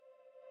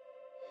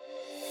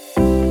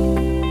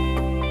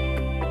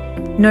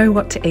Know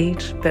what to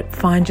eat, but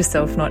find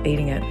yourself not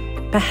eating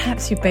it.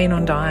 Perhaps you've been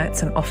on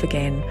diets and off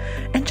again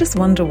and just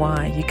wonder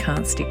why you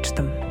can't stick to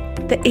them.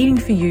 The Eating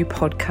For You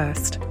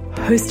podcast,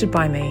 hosted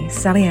by me,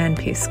 Sally Ann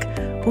Pisk,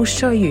 will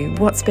show you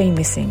what's been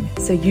missing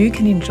so you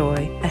can enjoy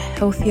a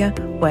healthier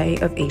way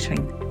of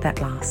eating that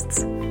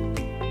lasts.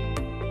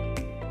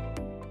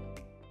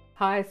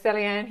 Hi,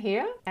 Sally Ann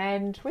here,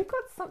 and we've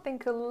got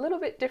something a little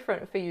bit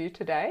different for you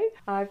today.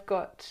 I've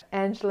got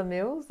Angela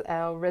Mills,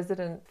 our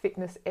resident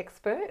fitness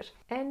expert,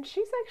 and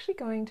she's actually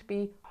going to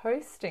be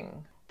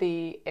hosting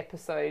the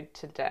episode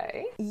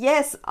today.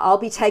 Yes, I'll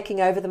be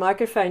taking over the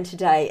microphone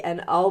today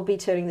and I'll be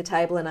turning the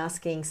table and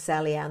asking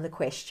Sally Ann the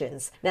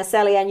questions. Now,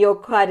 Sally Ann, you're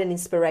quite an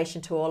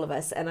inspiration to all of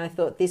us, and I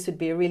thought this would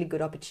be a really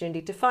good opportunity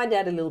to find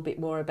out a little bit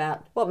more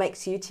about what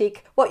makes you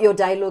tick, what your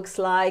day looks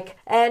like,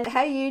 and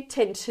how you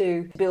tend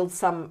to build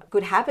some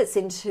good habits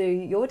into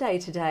your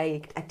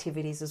day-to-day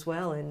activities as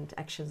well and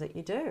actions that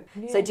you do.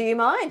 Yeah. So do you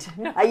mind?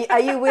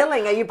 Are you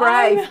willing? Are you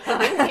brave?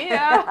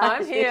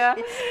 I'm here.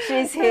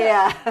 She's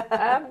here.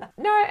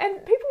 No,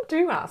 and people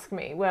do ask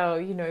me, well,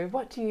 you know,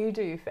 what do you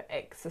do for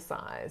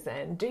exercise?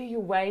 And do you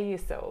weigh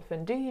yourself?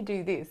 And do you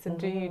do this? And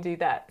do you do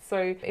that?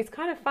 So it's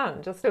kind of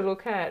fun just to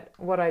look at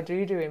what I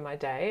do in my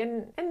day.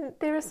 And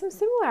there are some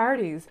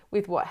similarities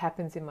with what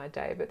happens in my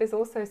day, but there's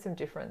also some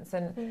difference.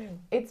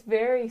 And it's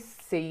very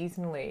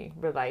seasonally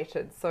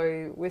related.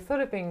 So we're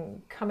sort of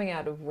been coming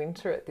out of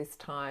winter at this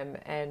time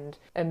and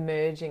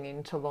emerging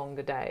into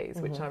longer days,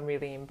 which I'm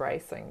really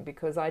embracing,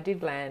 because I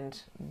did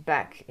land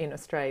back in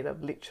Australia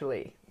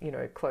literally, you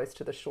know, close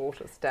to the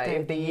shortest day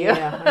of the year.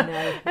 I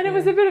know. And it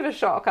was a bit of a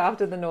shock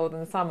after the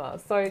northern summer.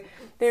 So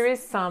there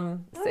is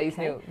some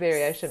seasonal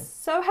variation.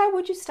 So how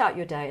would you start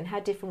your day, and how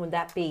different would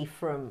that be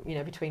from, you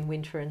know, between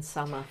winter and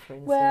summer, for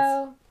instance?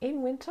 Well,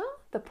 in winter,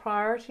 the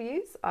priority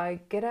is I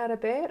get out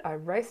of bed, I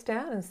race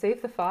down and see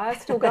if the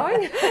fire's still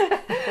going.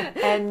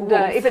 And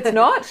if it's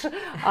not,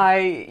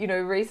 I, you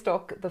know,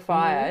 restock the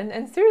fire.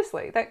 And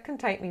seriously, that can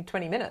take me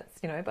 20 minutes,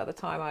 you know, by the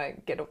time I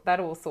get that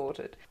all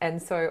sorted.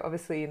 And so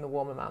obviously in the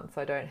warmer months,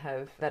 I don't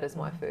have that as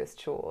my first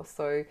chore.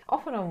 So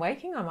often I'm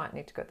waking, I might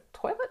need to go to the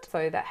toilet.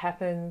 So that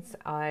happens.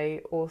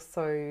 I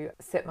also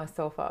set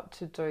myself up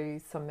to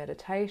do some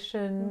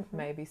meditation,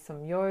 maybe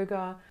some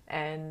yoga,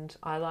 and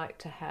I like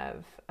to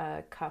have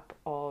a cup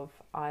of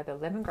either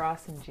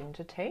lemongrass and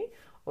ginger tea,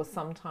 or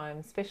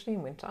sometimes, especially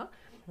in winter,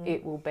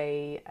 it will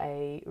be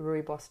a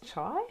rooibos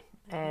chai,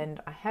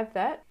 and I have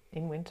that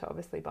in winter,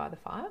 obviously, by the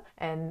fire,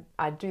 and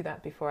I do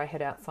that before I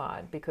head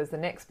outside, because the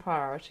next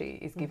priority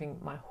is giving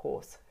my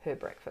horse her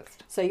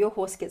breakfast. So your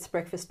horse gets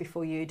breakfast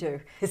before you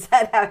do. Is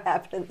that how it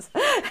happens?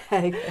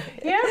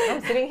 Yeah,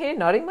 I'm sitting here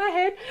nodding my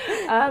head.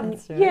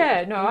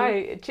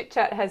 Chit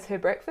Chat has her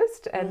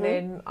breakfast, and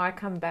then I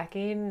come back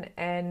in,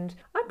 and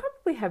I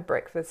probably have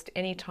breakfast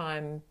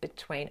anytime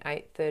between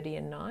 8:30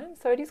 and 9,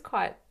 so it is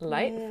quite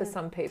late for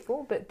some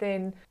people, but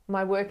then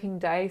my working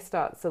day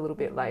starts a little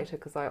bit later,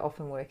 because I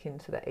often work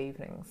into the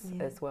evenings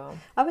as well.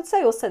 I would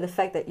say also the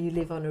fact that you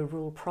live on a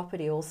rural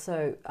property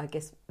also, I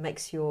guess,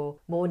 makes your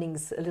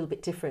mornings a little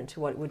bit different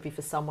to what it would be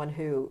for someone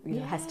who, you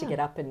know, has to get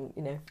up and,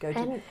 you know, go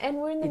to... And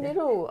we're in the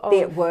middle of... Be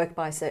at work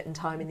by a certain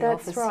time in the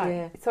office. That's right.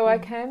 Yeah. So I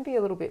can be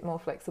a little bit more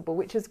flexible,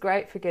 which is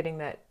great for getting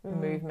that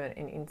movement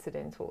and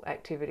incidental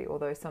activity,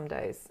 although some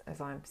days, as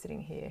I'm sitting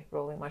here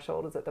rolling my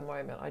shoulders at the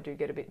moment, I do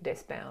get a bit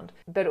desk-bound.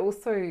 But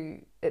also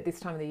at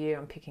this time of the year,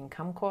 I'm picking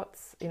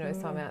kumquats, you know,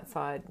 so I'm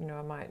outside, you know,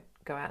 I might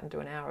go out and do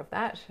an hour of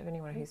that. If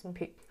anyone who's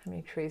picked how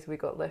many trees we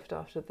got left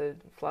after the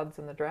floods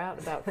and the drought,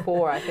 about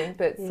 4 I think,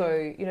 but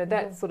so, you know,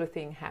 that sort of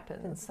thing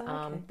happens.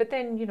 But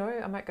then, you know,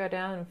 I might go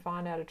down and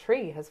find out a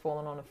tree has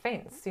fallen on a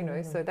fence, you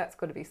know, so that's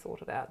got to be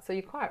sorted out. So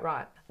you're quite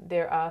right,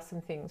 there are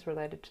some things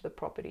related to the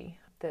property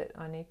that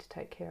I need to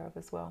take care of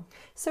as well.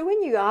 So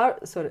when you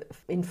are sort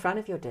of in front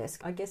of your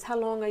desk, I guess, how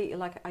long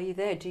are you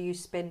there? Do you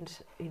spend,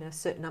 you know, a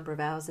certain number of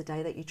hours a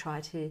day that you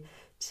try to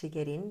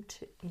get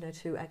into, you know,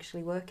 to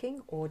actually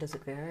working, or does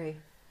it vary?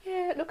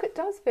 Yeah, look, it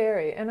does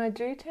vary, and I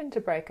do tend to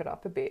break it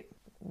up a bit,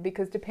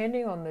 because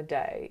depending on the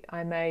day,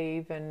 I may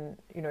even,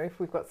 you know, if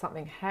we've got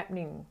something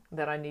happening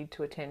that I need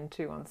to attend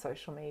to on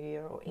social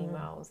media or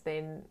emails,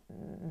 then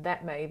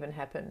that may even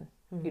happen.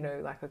 You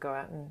know, like I go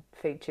out and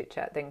feed Chit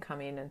Chat, then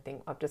come in and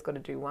think I've just got to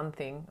do one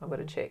thing, I've got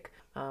to check.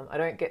 I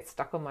don't get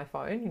stuck on my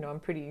phone, you know, I'm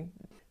pretty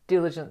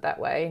diligent that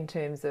way in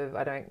terms of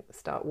I don't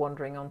start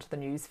wandering onto the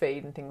news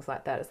feed and things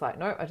like that. It's like,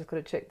 no, I just got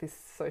to check this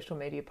social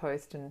media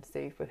post and see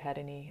if we've had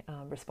any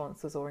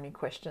responses or any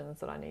questions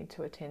that I need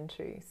to attend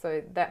to.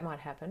 So that might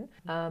happen.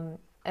 And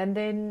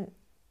then,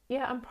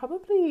 yeah, I'm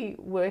probably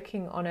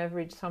working on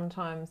average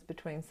sometimes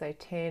between, say,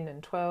 10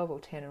 and 12 or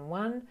 10 and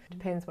 1.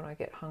 Depends when I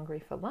get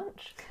hungry for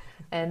lunch.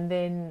 And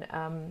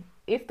then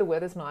if the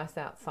weather's nice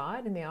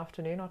outside in the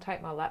afternoon, I'll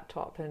take my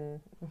laptop and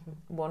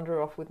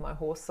wander off with my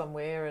horse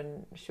somewhere,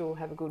 and she'll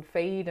have a good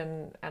feed,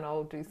 and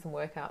I'll do some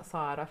work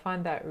outside. I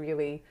find that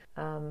really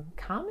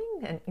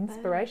calming and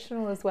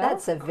inspirational as well.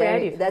 That's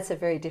a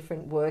very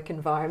different work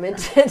environment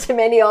to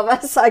many of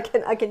us. I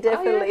can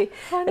definitely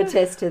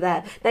attest to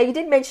that. Now, you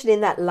did mention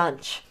in that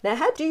lunch. Now,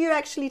 how do you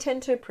actually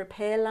tend to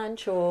prepare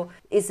lunch, or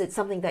is it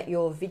something that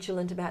you're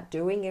vigilant about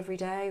doing every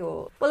day?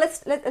 Or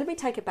let me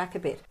take it back a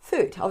bit.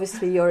 Food.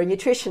 Obviously, you're a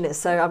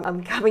nutritionist, so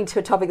I'm coming to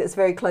a topic that's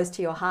very close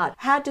to your heart.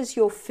 How does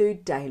your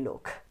food day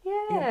look?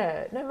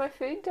 Yeah, no, my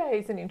food day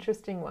is an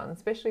interesting one,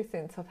 especially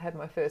since I've had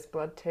my first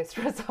blood test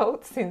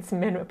results since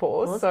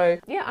menopause. Awesome. So,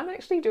 yeah, I'm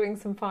actually doing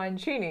some fine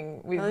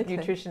tuning with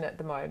nutrition at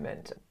the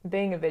moment.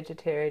 Being a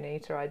vegetarian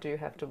eater, I do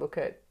have to look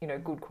at,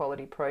 good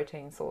quality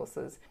protein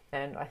sources.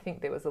 And I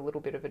think there was a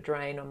little bit of a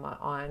drain on my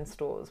iron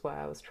stores while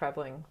I was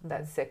travelling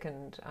that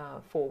second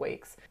 4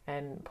 weeks,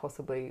 and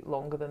possibly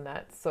longer than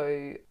that.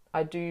 So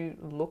I do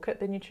look at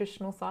the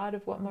nutritional side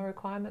of what my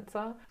requirements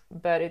are,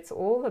 but it's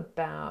all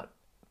about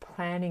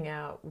planning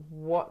out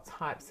what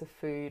types of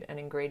food and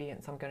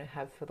ingredients I'm going to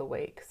have for the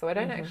week. So I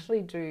don't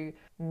actually do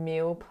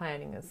meal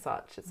planning as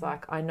such. It's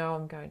like, I know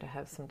I'm going to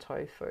have some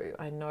tofu.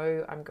 I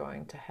know I'm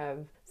going to have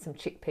some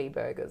chickpea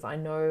burgers. I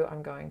know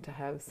I'm going to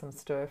have some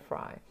stir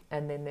fry.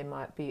 And then there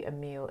might be a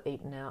meal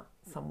eaten out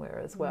somewhere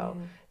as well.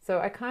 So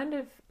I kind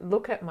of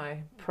look at my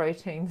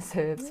protein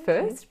serves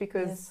first,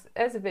 because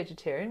as a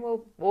vegetarian,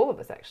 well, all of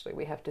us actually,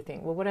 we have to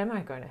think, well, what am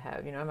I going to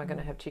have? Am I going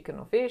to have chicken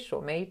or fish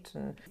or meat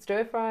and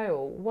stir fry,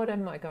 or what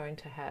am I going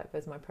to have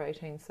as my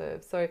protein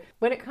serve? So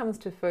when it comes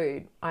to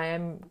food, I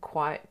am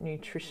quite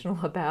nutritional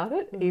about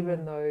it,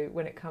 even though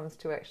when it comes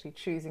to actually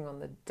choosing on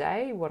the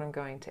day what I'm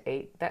going to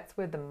eat, that's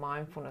where the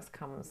mindfulness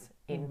comes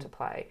into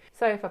play.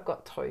 So if I've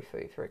got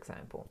tofu, for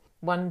example,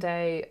 one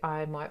day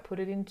I might put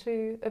it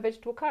into a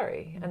vegetable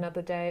curry.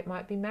 Another day it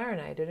might be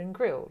marinated and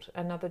grilled.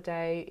 Another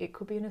day it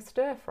could be in a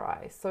stir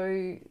fry.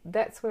 So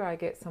that's where I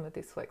get some of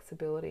this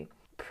flexibility.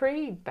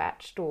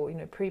 Pre-batched or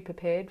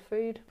pre-prepared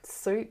food,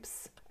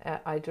 soups,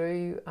 I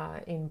do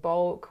in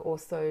bulk.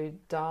 Also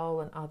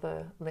dal and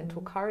other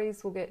lentil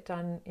curries will get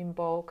done in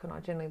bulk, and I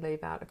generally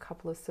leave out a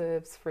couple of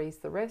serves, freeze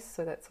the rest,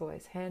 so that's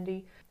always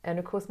handy. And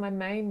of course my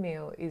main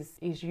meal is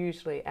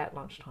usually at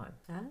lunchtime.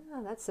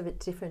 That's a bit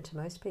different to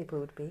most people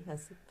would be.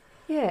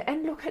 Yeah,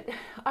 and look,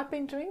 I've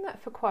been doing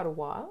that for quite a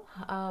while.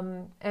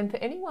 And for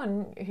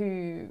anyone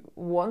who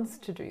wants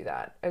to do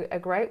that, a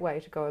great way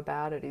to go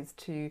about it is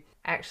to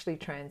actually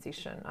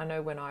transition. I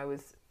know when I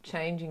was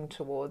changing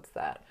towards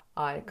that,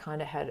 I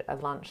kind of had a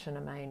lunch and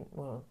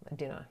a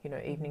dinner,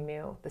 evening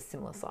meal, the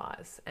similar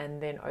size.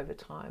 And then over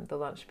time, the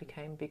lunch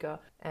became bigger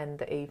and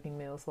the evening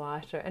meals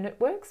lighter. And it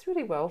works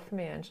really well for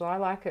me, Angela. I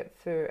like it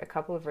for a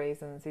couple of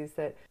reasons. Is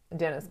that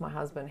Dennis, my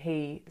husband,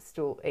 he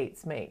still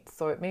eats meat.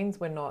 So it means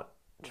we're not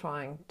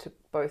trying to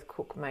both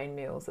cook main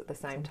meals at the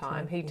same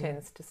time. He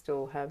tends to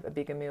still have a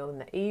bigger meal in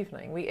the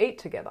evening. We eat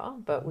together,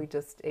 but we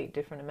just eat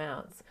different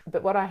amounts.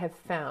 But what I have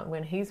found,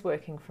 when he's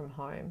working from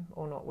home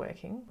or not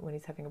working, when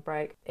he's having a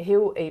break,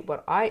 he'll eat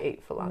what I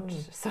eat for lunch.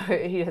 So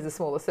he has a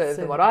smaller serve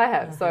than what I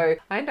have. So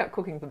I end up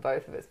cooking for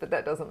both of us, but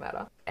that doesn't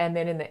matter. And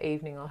then in the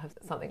evening I'll have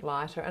something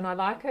lighter. And I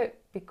like it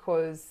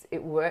because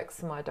it works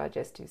for my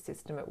digestive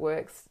system. It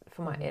works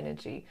for my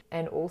energy.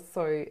 And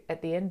also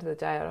at the end of the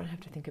day, I don't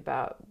have to think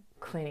about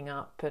cleaning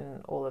up and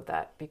all of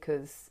that,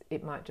 because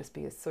it might just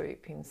be a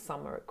soup. In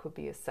summer it could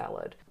be a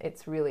salad.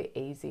 It's really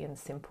easy and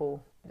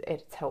simple.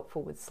 It's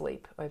helpful with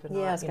sleep overnight.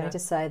 Yeah, I was going to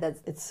say that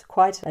it's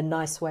quite a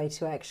nice way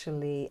to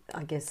actually,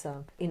 I guess,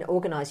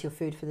 organise your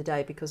food for the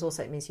day, because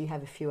also it means you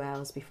have a few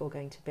hours before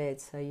going to bed,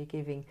 so you're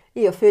giving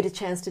your food a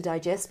chance to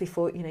digest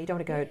before, you don't want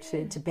to go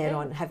to bed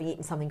on having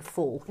eaten something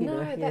full.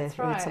 That's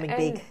right. Something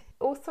and big.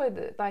 Also,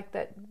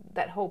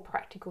 that whole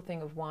practical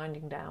thing of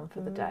winding down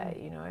for the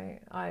day.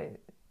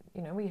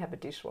 We have a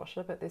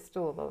dishwasher, but there's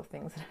still a lot of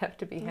things that have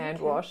to be hand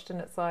washed, and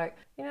it's like,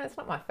 it's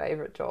not my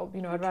favourite job.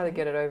 I'd rather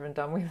get it over and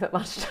done with at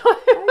lunchtime.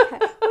 Okay.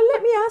 Well,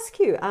 let me ask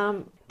you,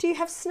 do you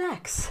have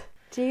snacks?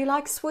 Do you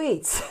like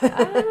sweets? I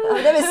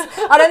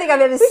don't think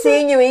I've ever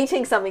seen you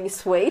eating something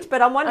sweet,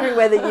 but I'm wondering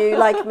whether you,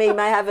 like me,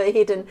 may have a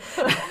hidden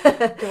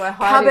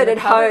cupboard at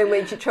home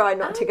which you try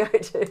not to go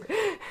to.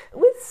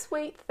 With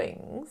sweet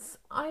things,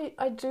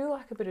 I do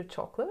like a bit of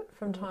chocolate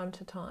from time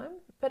to time,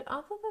 but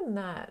other than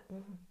that,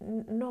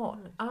 not.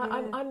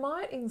 I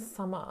might in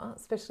summer,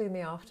 especially in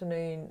the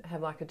afternoon,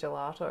 have like a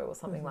gelato or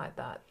something like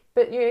that.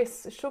 But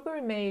yes, sugar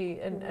and me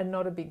are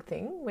not a big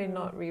thing. We're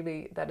not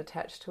really that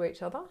attached to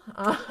each other.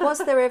 Was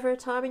there ever a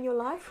time in your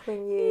life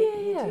when you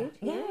did?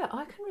 Yeah,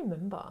 I can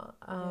remember.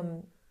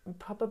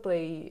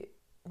 Probably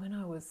when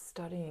I was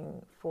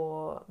studying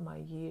for my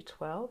year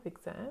 12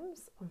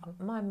 exams,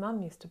 my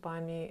mum used to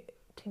buy me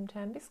Tim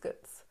Tam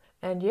biscuits.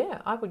 And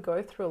I would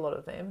go through a lot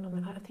of them.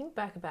 And I think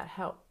back about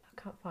how,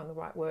 I can't find the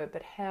right word,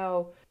 but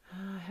how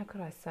how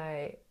could I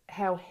say,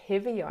 how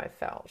heavy I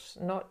felt,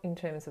 not in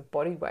terms of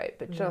body weight,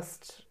 but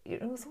just,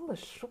 it was all the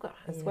sugar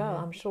as well,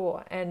 I'm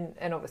sure. And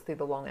obviously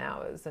the long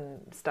hours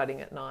and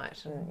studying at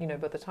night. And, you know,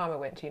 by the time I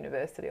went to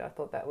university, I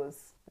thought that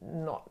was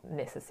not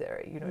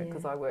necessary, you know,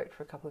 because I worked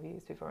for a couple of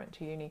years before I went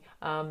to uni.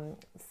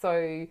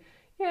 So,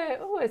 yeah,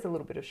 always a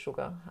little bit of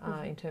sugar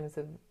in terms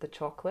of the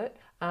chocolate.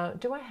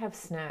 Do I have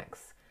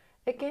snacks?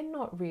 Again,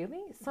 not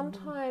really.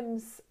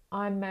 Sometimes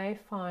I may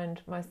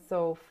find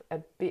myself a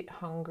bit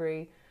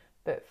hungry,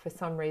 but for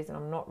some reason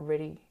I'm not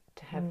ready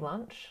to have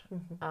lunch,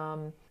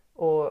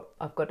 or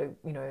I've got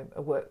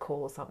a work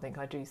call or something.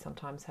 I do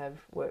sometimes have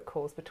work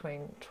calls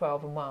between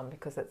 12 and 1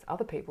 because it's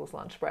other people's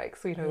lunch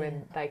breaks, you know,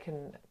 when they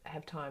can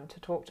have time to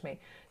talk to me.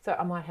 So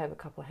I might have a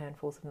couple of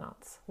handfuls of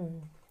nuts.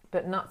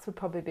 But nuts would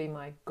probably be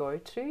my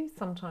go-to.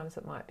 Sometimes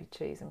it might be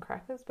cheese and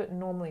crackers, but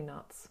normally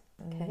nuts.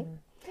 Okay.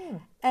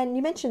 And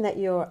you mentioned that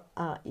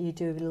you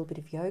do a little bit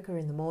of yoga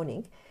in the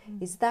morning.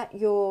 Is that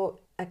your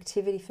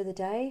activity for the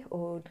day,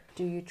 or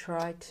do you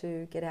try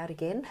to get out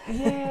again?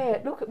 Yeah,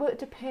 look, well, it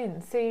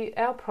depends. See,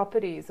 our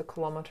property is 1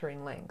 kilometre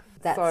in length.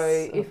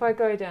 So if I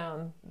go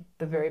down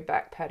the very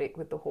back paddock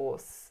with the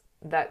horse,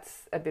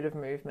 that's a bit of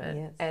movement.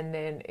 Yes. And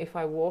then if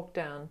I walk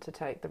down to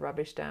take the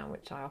rubbish down,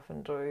 which I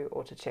often do,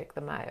 or to check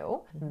the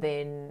mail,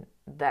 then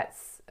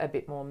that's a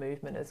bit more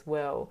movement as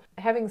well.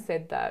 Having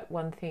said that,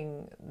 one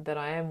thing that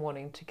I am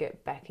wanting to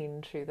get back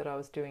into that I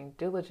was doing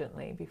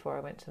diligently before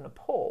I went to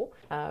Nepal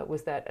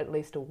was that at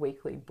least a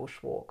weekly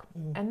bushwalk.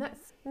 And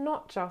that's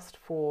not just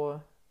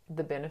for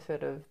the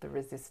benefit of the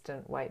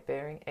resistant weight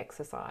bearing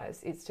exercise,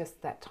 it's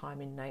just that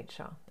time in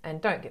nature. And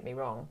don't get me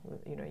wrong,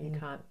 you know, you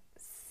can't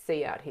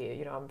see out here,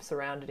 you know, I'm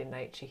surrounded in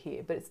nature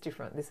here, but it's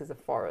different. This is a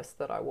forest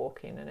that I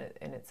walk in,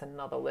 and it's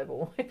another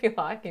level, if you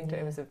like, in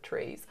terms of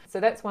trees. So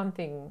that's one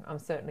thing I'm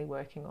certainly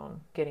working on,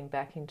 getting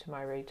back into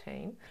my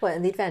routine. Well,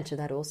 and the advantage of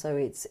that also,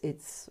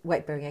 it's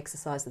weight bearing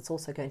exercise that's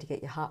also going to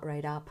get your heart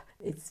rate up.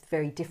 It's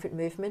very different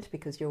movement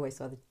because you're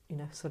always either, you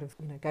know, sort of,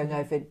 you know, going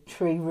over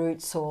tree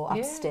roots or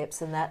up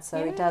steps and that. So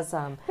it does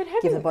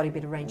give the body a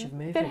bit of range of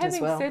movement as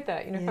well. But having said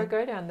that, you know, if I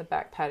go down the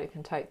back paddock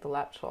and take the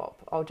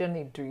laptop, I'll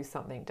generally do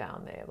something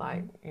down there.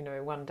 Like, you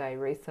know, one day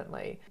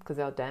recently, because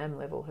our dam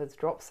level has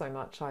dropped so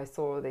much, I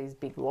saw these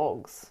big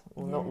logs,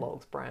 well, not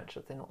logs,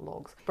 branches, they're not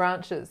logs,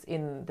 branches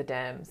in the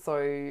dam.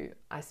 So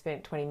I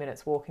spent 20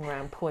 minutes walking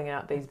around pulling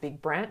out these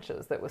big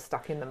branches that were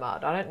stuck in the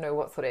mud. I don't know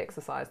what sort of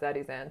exercise that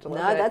is, Angela.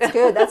 No, that's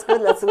good. That's good.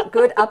 That's a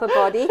good upper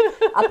body,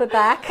 upper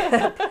back.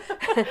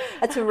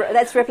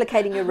 That's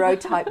replicating your row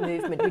type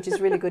movement, which is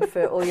really good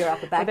for all your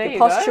upper back, your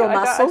postural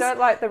muscles. I don't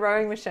like the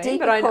rowing machine, Deep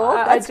but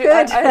I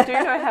do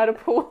know how to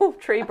pull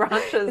tree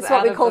branches. It's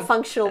what we call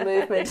functional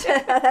movement.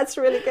 That's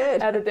really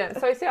good. Out of dam.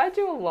 So see, I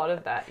do a lot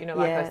of that. You know,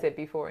 like I said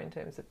before, in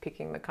terms of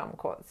picking the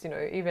kumquats. You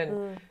know,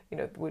 even you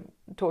know, we're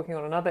talking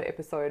on another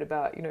episode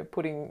about, you know,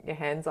 putting your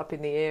hands up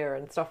in the air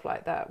and stuff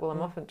like that. Well,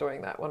 I'm often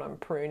doing that when I'm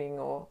pruning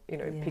or, you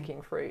know,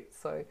 picking fruit.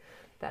 So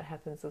that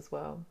happens as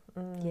well.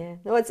 Yeah,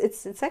 no,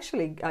 it's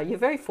actually you're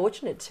very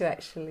fortunate to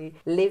actually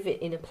live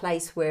in a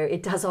place where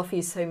it does offer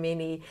you so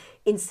many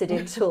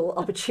incidental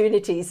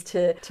opportunities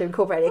to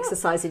incorporate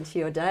exercise into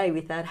your day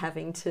without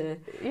having to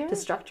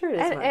structure it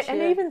as much.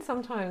 And even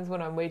sometimes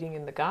when I'm weeding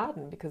in the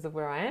garden, because of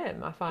where I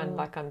am, I find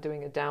like I'm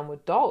doing a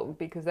downward dog,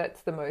 because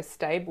that's the most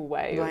stable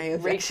way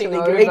of reaching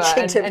over to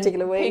a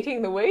particular weed.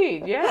 Picking the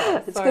weed.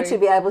 Yeah, it's good to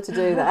be able to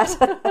do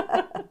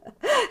that.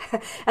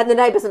 And the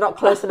neighbours are not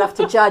close enough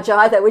to judge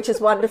either, which is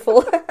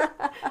wonderful.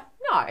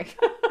 No,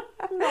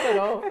 not at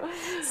all.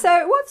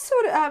 So what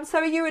sort of, so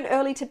are you an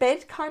early to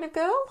bed kind of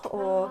girl?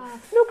 Or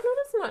look, not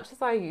as much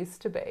as I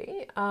used to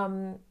be.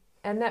 And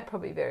that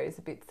probably varies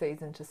a bit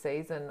season to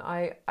season.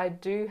 I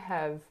do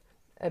have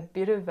a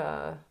bit of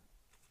a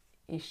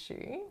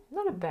issue,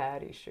 not a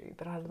bad issue,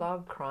 but I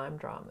love crime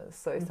dramas.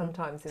 So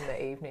sometimes in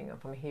the evening,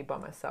 if I'm here by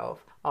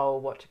myself, I'll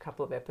watch a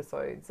couple of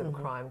episodes of a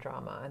crime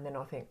drama, and then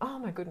I'll think, oh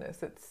my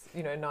goodness, it's,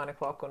 you know, 9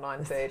 o'clock or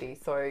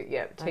 9:30. So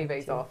yeah,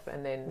 TV's off,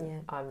 and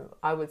then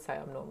I would say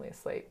I'm normally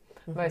asleep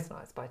most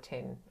nights by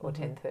 10 or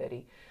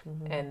 10:30,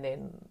 and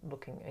then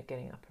looking at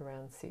getting up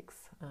around 6.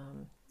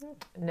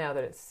 Now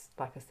that it's,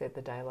 like I said,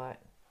 the daylight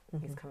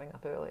is coming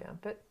up earlier,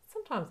 but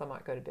sometimes I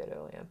might go to bed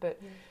earlier. But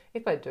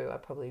if I do, I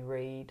probably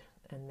read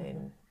and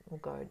then we'll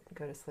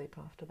go to sleep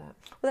after that.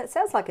 Well, that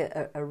sounds like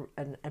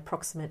an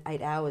approximate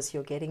 8 hours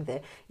you're getting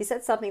there. Is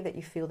that something that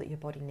you feel that your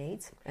body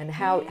needs? And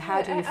how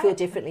do you feel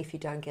differently if you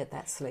don't get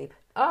that sleep?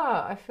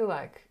 I feel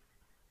like,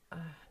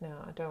 no,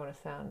 I don't want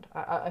to sound,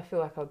 I feel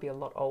like I'll be a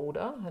lot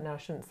older, and I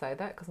shouldn't say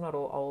that because not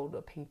all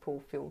older people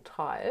feel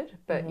tired,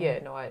 but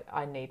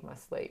I need my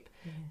sleep.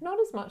 Not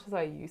as much as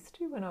I used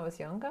to when I was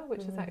younger,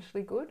 which is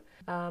actually good.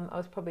 I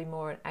was probably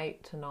more at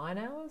 8 to 9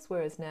 hours,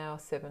 whereas now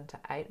 7 to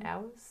 8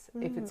 hours,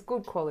 if it's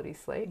good quality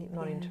sleep,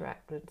 not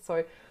interrupted.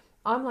 So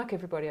I'm like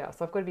everybody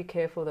else. I've got to be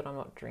careful that I'm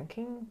not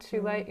drinking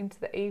too late into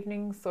the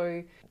evening.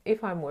 So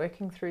if I'm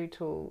working through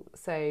till,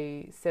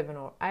 say, 7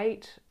 or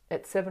 8,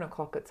 at 7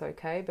 o'clock it's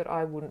okay, but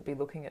I wouldn't be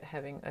looking at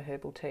having a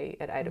herbal tea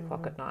at 8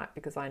 o'clock at night,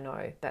 because I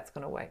know that's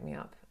going to wake me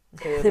up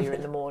earlier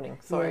in the morning.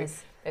 So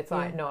Yes. it's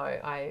like, no,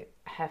 I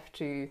have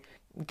to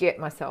get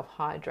myself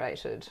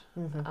hydrated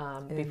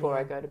before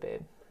I go to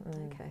bed.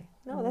 Okay.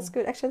 No, that's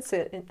good. Actually,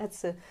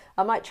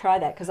 I might try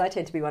that, because I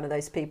tend to be one of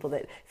those people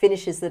that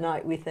finishes the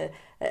night with a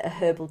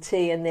herbal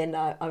tea, and then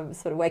I'm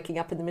sort of waking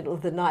up in the middle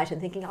of the night and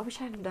thinking, I wish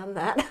I hadn't done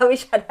that. I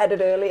wish I'd had it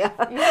earlier.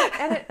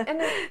 Yeah,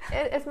 and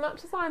as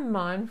much as I'm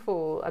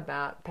mindful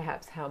about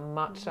perhaps how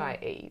much I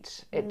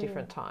eat at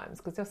different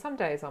times, because some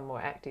days I'm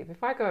more active.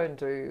 If I go and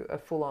do a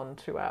full-on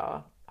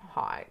 2-hour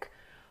hike,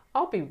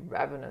 I'll be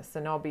ravenous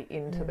and I'll be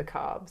into the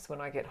carbs when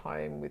I get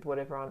home with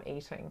whatever I'm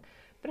eating.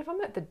 But if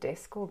I'm at the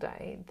desk all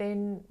day,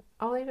 then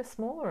I'll eat a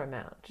smaller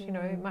amount. You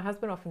know, my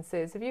husband often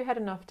says, have you had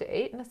enough to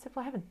eat? And I said,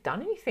 well, I haven't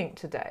done anything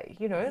today.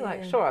 You know,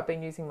 like, sure, I've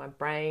been using my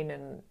brain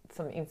and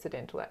some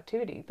incidental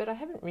activity, but I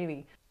haven't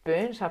really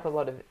burnt up a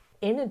lot of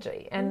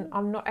energy, and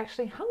I'm not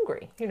actually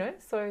hungry, you know.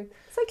 So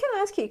can I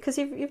ask you, because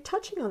you're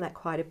touching on that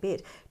quite a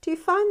bit, do you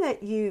find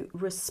that you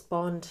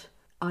respond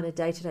on a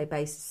day-to-day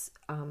basis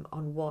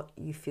on what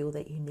you feel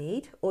that you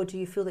need, or do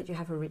you feel that you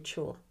have a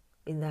ritual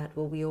in that,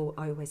 well,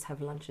 I always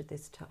have lunch at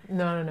this time?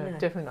 No,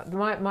 definitely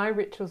not. My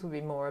rituals would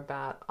be more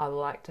about, I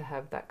like to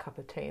have that cup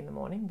of tea in the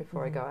morning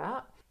before I go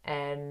out,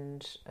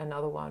 and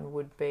another one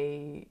would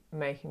be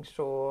making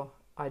sure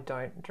I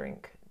don't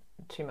drink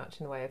too much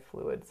in the way of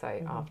fluid,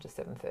 say after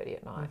 7:30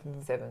 at night,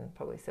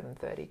 probably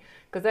 7:30,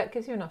 because that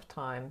gives you enough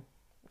time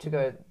to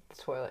go to the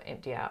toilet,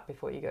 empty out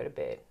before you go to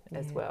bed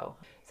as well.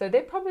 So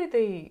they're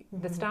probably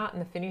the start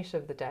and the finish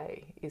of the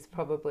day is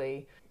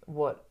probably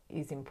what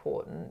is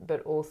important,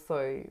 but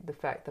also the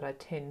fact that I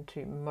tend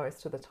to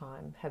most of the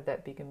time have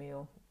that bigger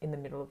meal in the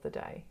middle of the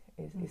day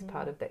is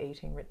part of the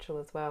eating ritual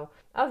as well.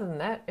 Other than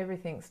that,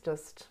 everything's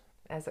just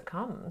as it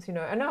comes, you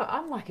know. And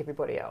I'm like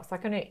everybody else.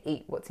 I'm going to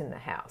eat what's in the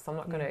house. I'm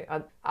not going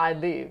to... I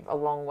live a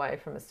long way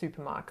from a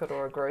supermarket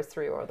or a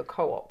grocery or the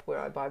co-op where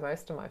I buy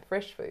most of my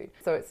fresh food.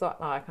 So it's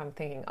not like I'm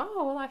thinking,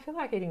 oh, well, I feel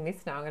like eating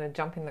this now. I'm going to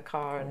jump in the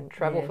car and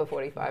travel for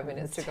 45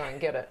 minutes to go and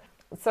get it.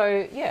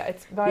 So, yeah,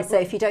 it's... So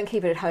if you don't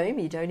keep it at home,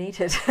 you don't eat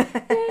it. Yeah, and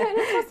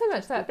it's not so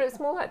much that, but it's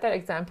more like that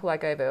example I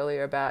gave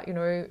earlier about, you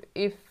know,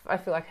 if I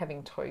feel like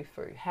having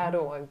tofu, how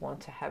do I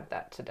want to have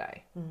that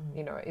today?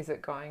 You know, is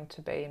it going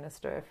to be in a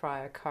stir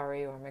fry, a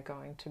curry, or am I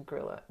going to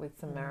grill it with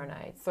some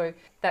marinade? So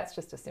that's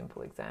just a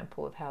simple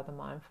example of how the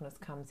mindfulness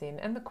comes in,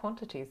 and the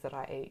quantities that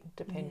I eat,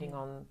 depending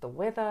on the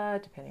weather,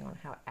 depending on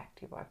how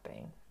active I've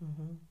been.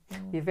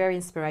 You're very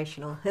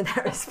inspirational in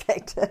that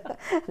respect.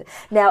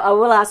 Now, I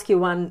will ask you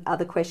one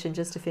other question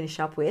just to finish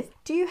up with.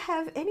 Do you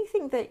have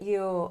anything that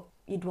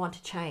you'd want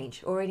to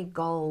change, or any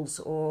goals,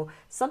 or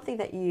something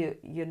that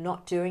you're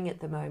not doing at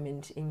the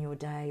moment in your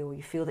day, or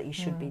you feel that you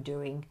should be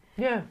doing?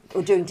 Yeah.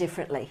 Or doing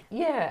differently?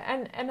 Yeah,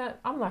 and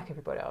I'm like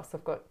everybody else.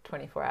 I've got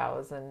 24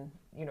 hours, and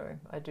you know,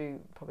 I do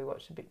probably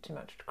watch a bit too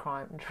much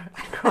crime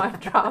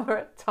drama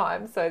at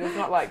times, so there's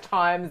not like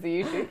time's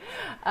the issue.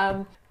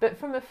 But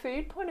from a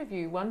food point of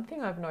view, one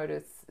thing I've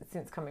noticed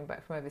since coming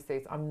back from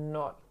overseas,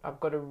 I've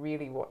got to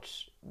really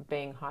watch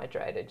being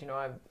hydrated. You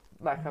know,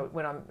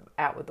 when I'm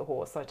out with the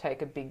horse, I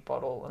take a big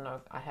bottle, and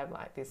I have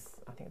like this,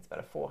 I think it's about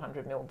a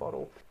 400ml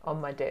bottle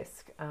on my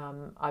desk.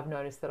 I've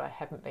noticed that I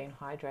haven't been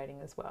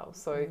hydrating as well.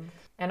 So,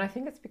 and I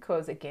think it's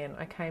because, again,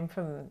 I came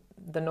from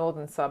the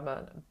northern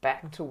summer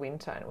back to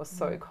winter, and it was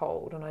so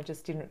cold, and I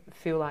just didn't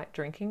feel like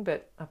drinking,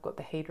 but I've got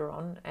the heater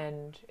on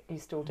and you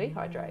still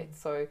dehydrate.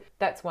 So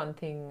that's one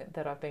thing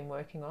that I've been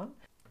working on.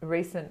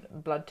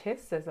 Recent blood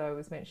tests, as I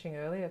was mentioning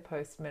earlier,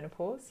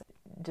 post-menopause,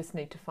 just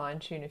need to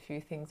fine-tune a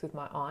few things with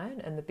my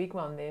iron, and the big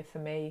one there for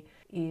me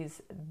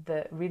is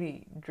that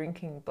really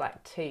drinking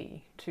black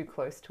tea too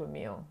close to a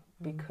meal,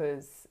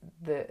 because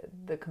the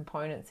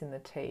components in the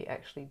tea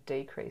actually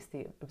decrease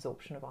the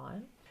absorption of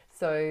iron.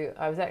 So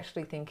I was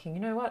actually thinking,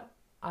 you know what,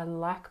 I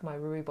like my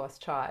rooibos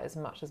chai as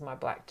much as my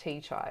black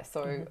tea chai,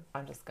 so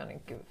I'm just going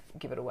to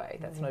give it away.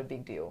 That's not a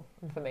big deal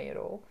for me at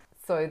all.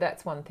 So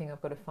that's one thing I've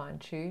got to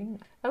fine-tune.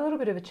 A little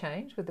bit of a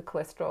change with the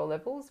cholesterol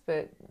levels,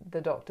 but the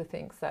doctor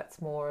thinks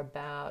that's more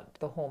about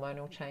the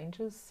hormonal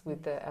changes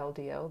with the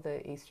LDL,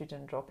 the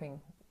estrogen dropping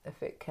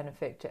can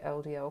affect your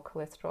LDL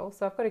cholesterol.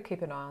 So I've got to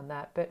keep an eye on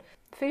that. But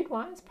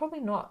food-wise,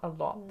 probably not a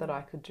lot that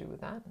I could do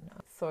with that.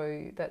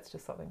 So that's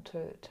just something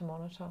to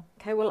monitor.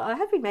 Okay, well, I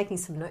have been making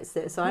some notes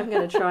there, so I'm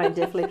going to try and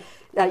definitely...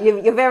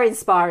 you're very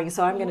inspiring,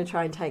 so I'm going to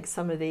try and take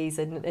some of these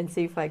and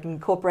see if I can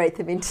incorporate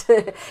them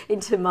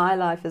into my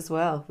life as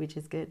well, which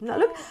is good. Now,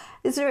 look,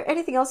 is there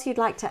anything else you'd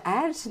like to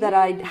add that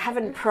I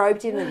haven't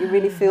probed in, that you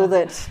really feel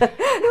that...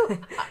 Look,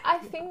 I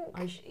think,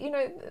 you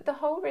know, the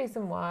whole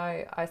reason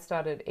why I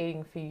started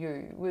eating for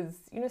you was,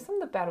 you know, some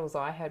of the battles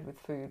I had with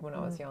food when I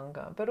was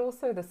younger, but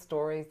also the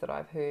stories that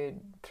I've heard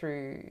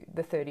through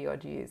the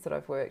 30-odd years that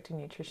I've worked in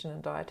nutrition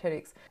and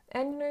dietetics.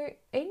 And, you know,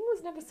 eating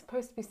was never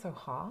supposed to be so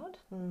hard.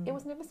 It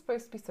was never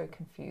supposed to be so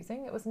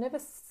confusing. It was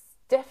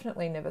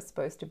definitely never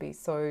supposed to be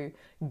so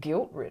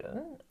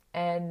guilt-ridden.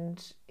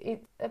 And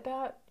it's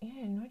about,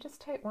 just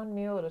take one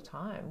meal at a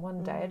time,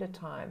 one day at a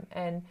time.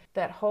 And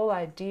that whole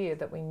idea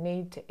that we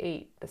need to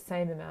eat the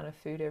same amount of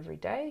food every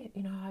day,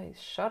 I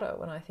shudder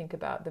when I think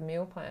about the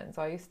meal plans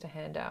I used to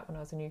hand out when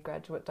I was a new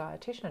graduate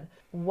dietitian.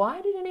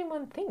 Why did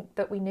anyone think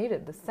that we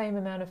needed the same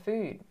amount of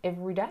food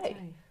every day?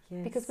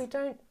 Yes. Because we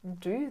don't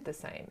do the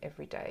same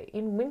every day.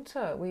 In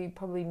winter, we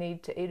probably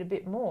need to eat a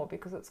bit more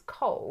because it's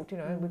cold.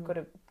 We've got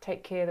to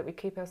take care that we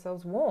keep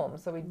ourselves warm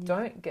so we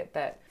don't get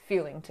that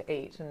feeling to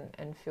eat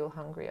and feel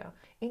hungrier.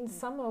 In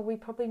summer, we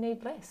probably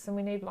need less and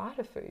we need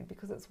lighter food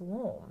because it's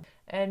warm.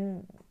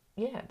 And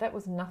that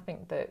was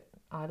nothing that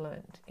I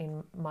learned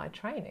in my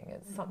training.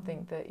 It's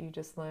something that you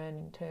just learn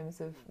in terms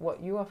of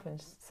what you often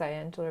say,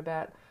 Angela,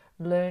 about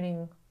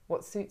learning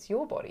what suits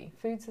your body.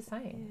 Food's the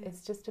same. Yeah.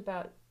 It's just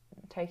about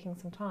taking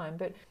some time.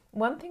 But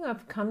one thing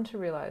I've come to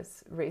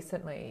realize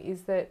recently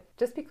is that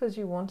just because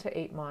you want to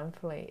eat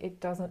mindfully, it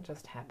doesn't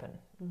just happen.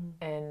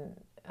 And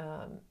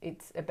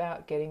it's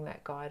about getting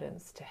that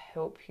guidance to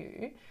help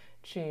you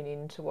tune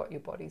into what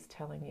your body's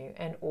telling you,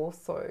 and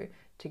also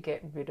to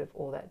get rid of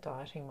all that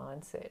dieting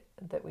mindset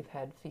that we've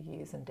had for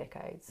years and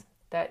decades.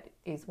 That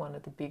is one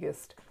of the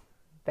biggest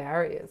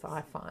barriers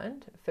I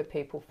find for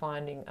people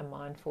finding a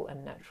mindful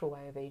and natural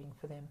way of eating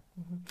for them.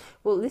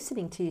 Well,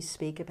 listening to you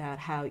speak about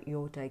how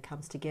your day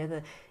comes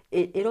together,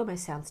 it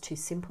almost sounds too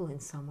simple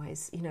in some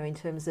ways, in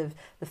terms of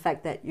the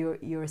fact that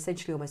you're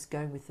essentially almost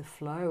going with the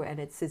flow, and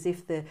it's as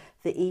if the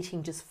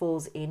eating just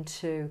falls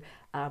into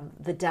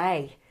the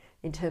day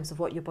in terms of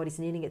what your body's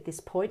needing at this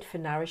point for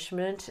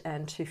nourishment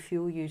and to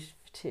fuel you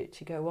to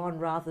go on,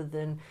 rather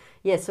than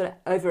sort of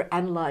over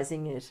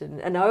analysing it.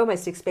 And I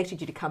almost expected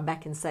you to come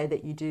back and say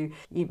that you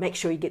make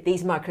sure you get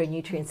these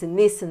micronutrients and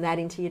this and that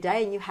into your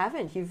day, and you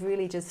haven't. You've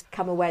really just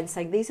come away and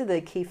saying these are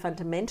the key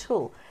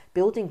fundamental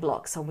building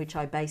blocks on which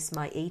I base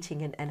my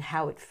eating and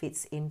how it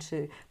fits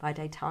into my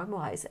day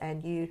time-wise.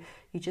 And you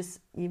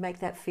make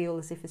that feel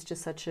as if it's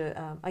just such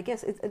a, I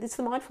guess it's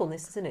the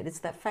mindfulness, isn't it? It's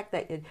that fact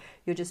that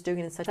you're just doing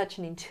it in such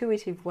an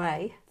intuitive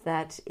way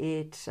that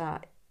it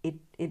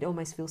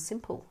almost feels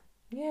simple.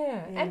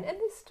 Yeah. And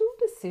there's still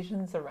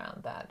decisions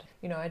around that.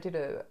 I did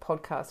a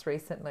podcast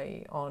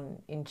recently on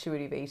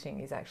intuitive eating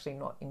is actually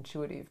not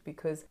intuitive,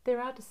 because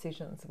there are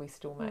decisions we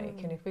still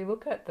make. And if we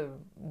look at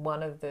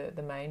one of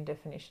the main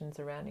definitions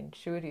around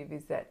intuitive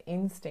is that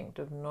instinct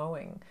of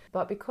knowing.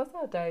 But because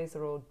our days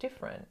are all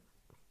different,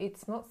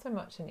 it's not so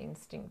much an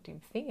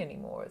instinctive thing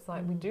anymore. It's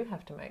like we do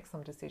have to make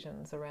some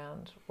decisions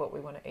around what we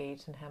want to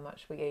eat and how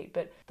much we eat.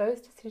 But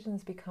those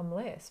decisions become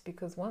less,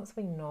 because once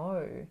we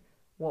know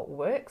what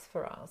works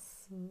for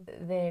us,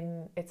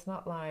 then it's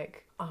not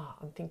like,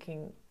 I'm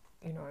thinking,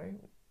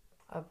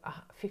 of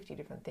 50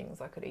 different things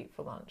I could eat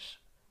for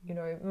lunch.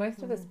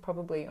 Most of us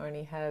probably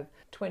only have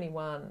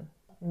 21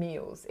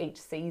 meals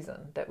each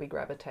season that we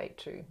gravitate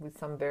to, with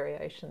some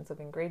variations of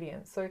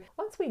ingredients. So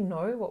once we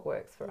know what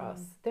works for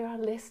us, there are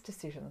less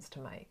decisions to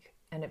make,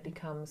 and it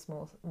becomes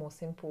more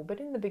simple.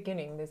 But in the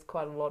beginning, there's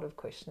quite a lot of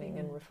questioning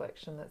and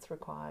reflection that's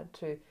required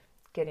to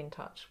get in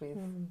touch with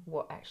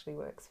what actually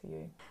works for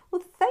you.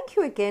 Well, thank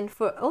you again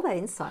for all that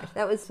insight.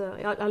 That was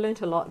I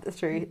learned a lot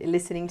through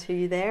listening to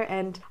you there,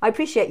 and I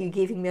appreciate you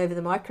giving me over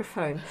the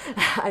microphone.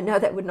 I know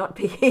that would not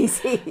be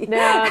easy.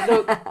 Now,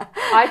 look,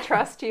 I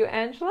trust you,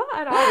 Angela,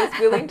 and I was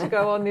willing to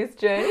go on this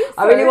journey. So.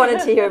 I really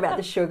wanted to hear about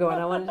the sugar one.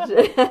 I wanted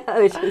to,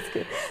 which was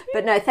good.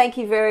 But no, thank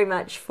you very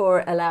much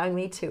for allowing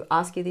me to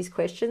ask you these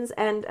questions,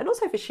 and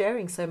also for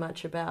sharing so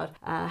much about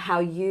how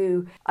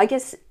you, I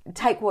guess,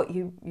 take what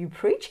you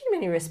preach in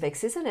many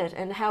respects, isn't it?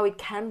 And how it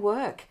can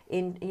work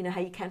in, how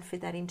you can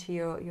fit that into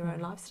your own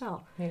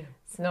lifestyle. Yeah.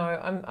 No,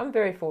 I'm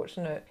very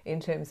fortunate in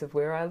terms of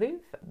where I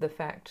live. The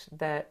fact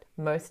that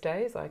most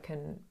days I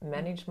can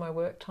manage my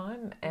work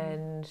time,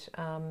 and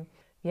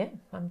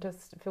I'm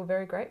just feel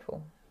very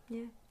grateful.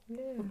 Yeah.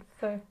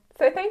 So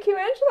thank you,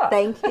 Angela.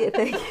 Thank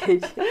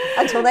you.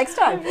 Until next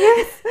time.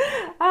 Yes.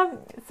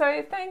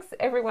 So thanks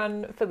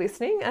everyone for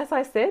listening. As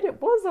I said,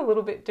 it was a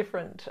little bit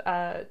different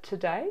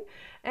today.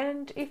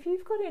 And if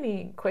you've got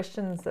any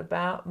questions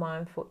about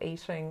mindful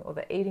eating or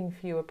the Eating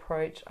For You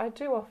approach, I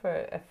do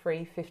offer a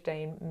free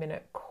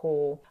 15-minute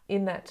call.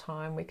 In that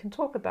time, we can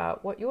talk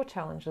about what your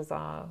challenges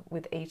are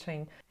with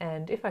eating,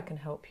 and if I can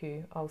help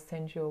you, I'll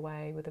send you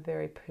away with a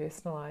very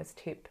personalised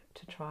tip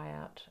to try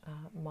out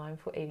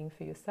mindful eating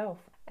for yourself.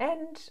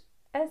 And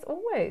as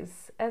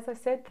always, as I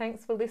said,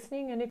 thanks for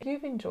listening. And if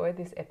you've enjoyed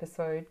this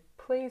episode,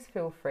 please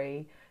feel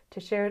free to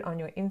share it on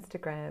your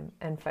Instagram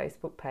and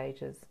Facebook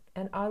pages.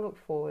 And I look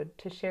forward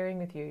to sharing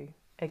with you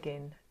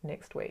again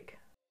next week.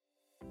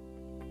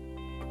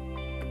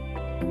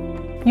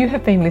 You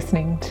have been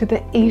listening to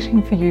the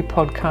Eating For You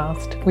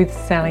podcast with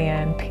Sally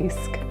Ann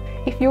Pisk.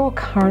 If your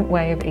current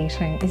way of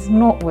eating is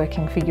not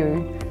working for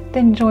you,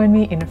 then join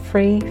me in a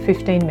free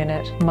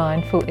 15-minute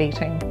mindful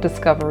eating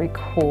discovery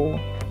call.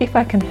 If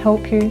I can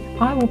help you,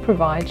 I will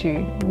provide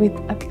you with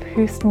a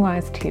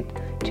personalised tip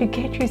to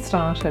get you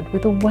started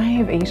with a way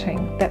of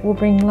eating that will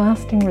bring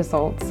lasting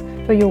results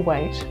for your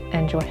weight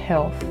and your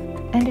health.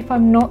 And if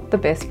I'm not the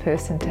best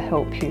person to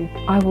help you,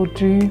 I will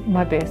do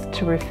my best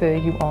to refer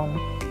you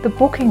on. The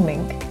booking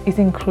link is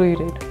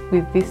included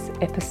with this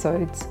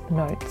episode's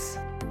notes.